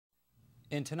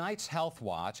In tonight's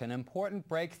Healthwatch, an important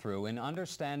breakthrough in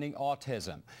understanding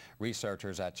autism.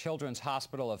 Researchers at Children's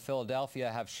Hospital of Philadelphia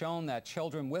have shown that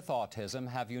children with autism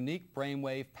have unique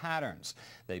brainwave patterns.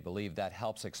 They believe that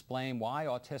helps explain why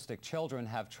autistic children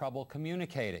have trouble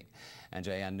communicating.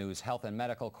 NJN News health and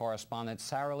medical correspondent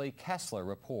Sarah Lee Kessler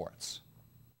reports.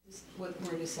 What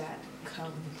word is that?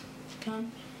 Come.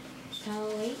 Come.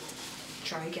 Complete.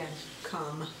 Try again.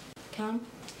 Come.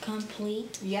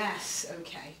 Complete. Yes.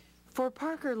 Okay. For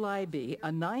Parker Leiby, a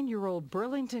 9-year-old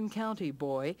Burlington County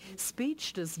boy,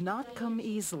 speech does not come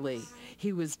easily.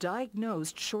 He was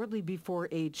diagnosed shortly before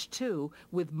age 2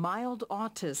 with mild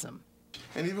autism.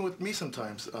 And even with me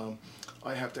sometimes,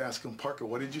 I have to ask him, Parker,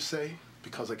 what did you say?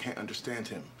 Because I can't understand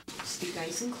him. Speak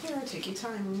nice and clear. Take your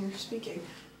time when you're speaking.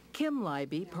 Kim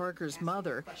Leiby, Parker's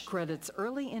mother, credits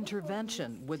early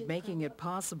intervention with making it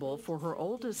possible for her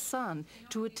oldest son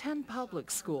to attend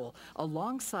public school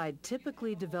alongside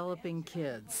typically developing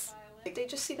kids. They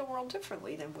just see the world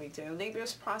differently than we do. They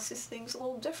just process things a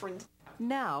little different.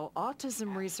 Now,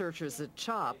 autism researchers at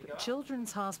CHOP,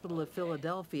 Children's Hospital of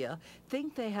Philadelphia,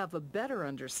 think they have a better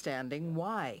understanding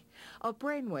why. A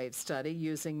brainwave study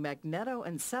using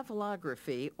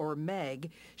magnetoencephalography, or MEG,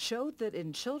 showed that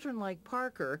in children like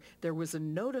Parker, there was a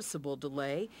noticeable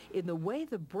delay in the way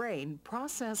the brain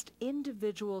processed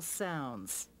individual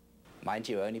sounds. Mind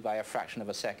you, only by a fraction of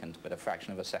a second, but a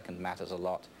fraction of a second matters a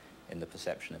lot in the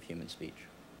perception of human speech.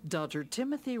 Dr.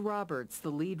 Timothy Roberts, the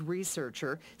lead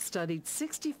researcher, studied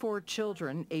 64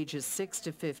 children ages 6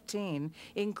 to 15,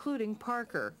 including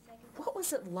Parker. What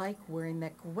was it like wearing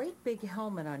that great big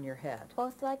helmet on your head? It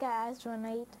was like an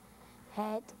astronaut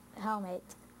head helmet,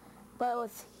 but it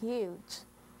was huge.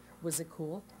 Was it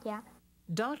cool? Yeah.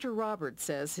 Dr. Roberts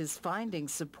says his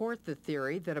findings support the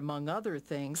theory that, among other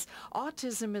things,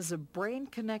 autism is a brain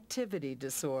connectivity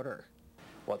disorder.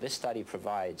 What this study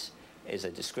provides is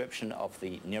a description of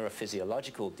the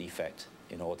neurophysiological defect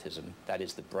in autism, that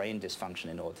is the brain dysfunction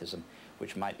in autism,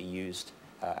 which might be used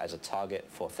as a target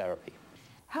for therapy.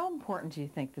 How important do you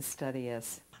think this study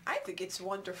is? I think it's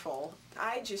wonderful.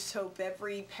 I just hope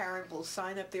every parent will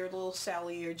sign up their little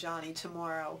Sally or Johnny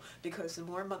tomorrow, because the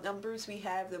more numbers we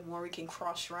have, the more we can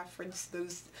cross-reference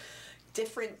those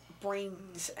different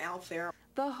brains out there.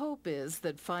 The hope is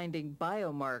that finding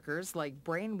biomarkers like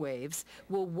brain waves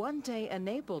will one day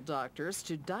enable doctors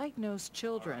to diagnose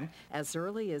children as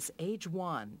early as age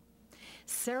 1.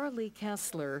 Sarah Lee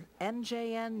Kessler,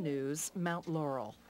 NJN News, Mount Laurel.